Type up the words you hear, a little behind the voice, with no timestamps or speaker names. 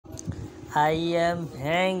I am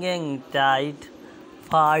hanging tight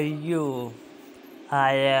for you.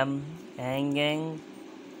 I am hanging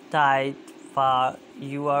tight for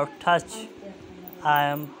your touch. I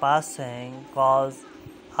am passing 'cause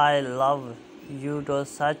I love you to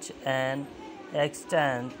such an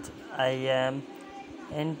extent. I am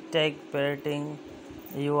interpreting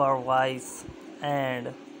your voice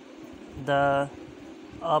and the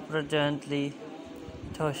opportunity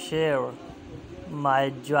to share my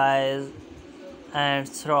joys and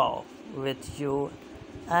sorrow with you.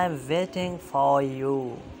 I'm waiting for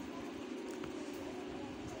you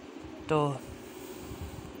to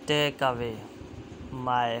take away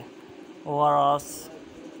my worries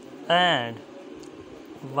and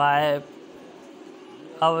wipe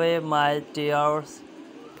away my tears.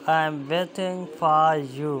 I'm waiting for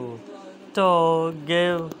you to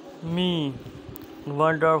give me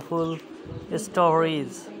wonderful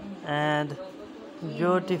stories and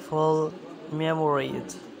beautiful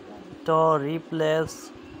memories to replace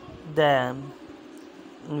them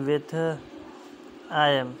with. I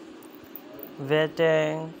am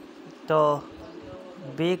waiting to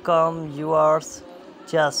become yours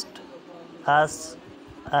just as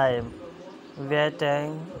I am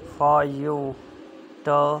waiting for you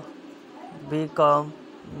to become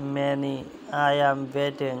many. I am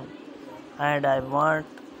waiting and I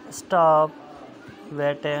won't stop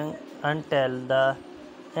waiting until the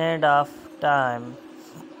end of time.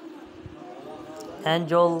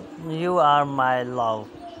 Angel, you are my love.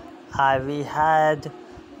 We had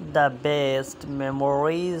the best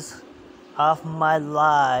memories of my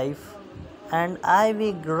life, and I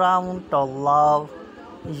will ground to love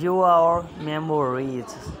your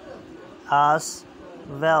memories as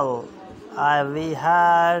well. We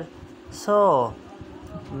had so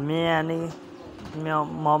many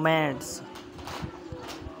moments,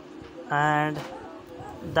 and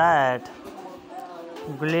that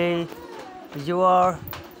glee your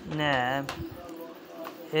name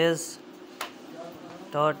is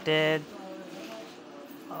dotted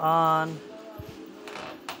on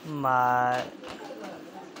my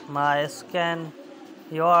skin.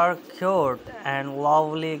 You are cute and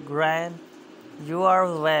lovely grand. You are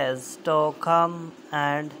ways to come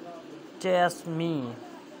and chase me.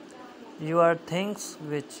 You are things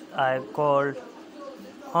which I could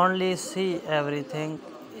only see. Everything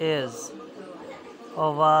is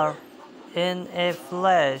over in a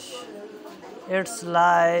flash. It's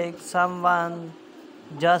like someone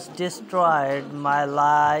just destroyed my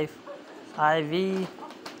life. I've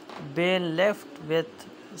been left with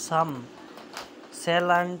some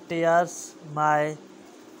silent tears. My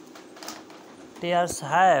tears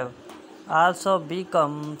have also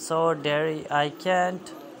become so dirty I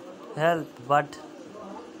can't help but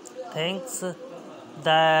things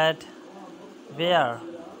that were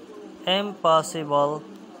impossible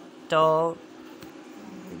to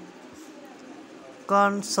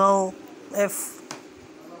console. If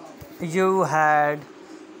you had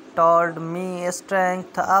told me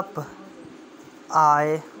strength up,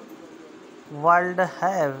 I would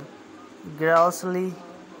have graciously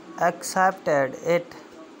accepted it.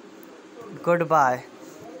 Goodbye.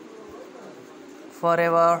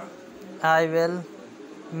 Forever I will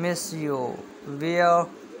miss you.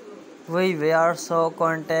 We were so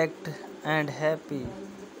content and happy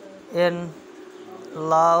in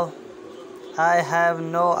love. I have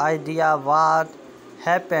no idea what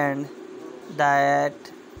happened that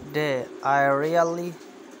day. I really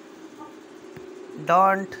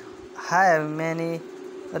don't have many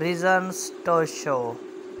reasons to show.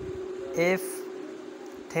 If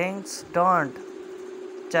things don't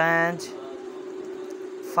change,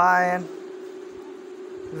 fine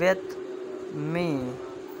with me.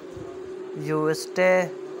 You stay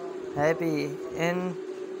happy in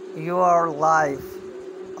your life.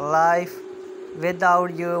 Life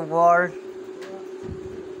without you would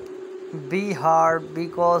be hard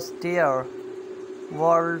because there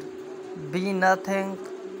would be nothing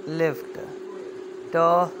left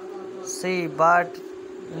to see, but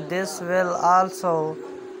this will also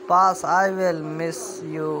pass. I will miss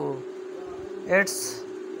you. It's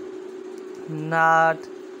not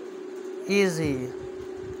easy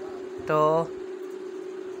to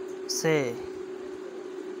say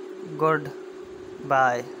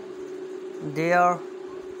goodbye. There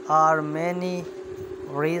are many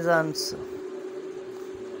reasons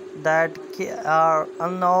that are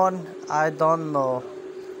unknown. I don't know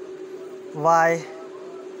why.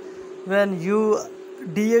 When you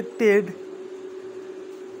decided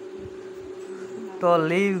to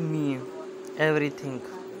leave me, everything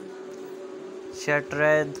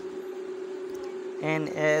shattered in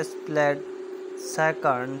a split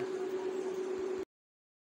second.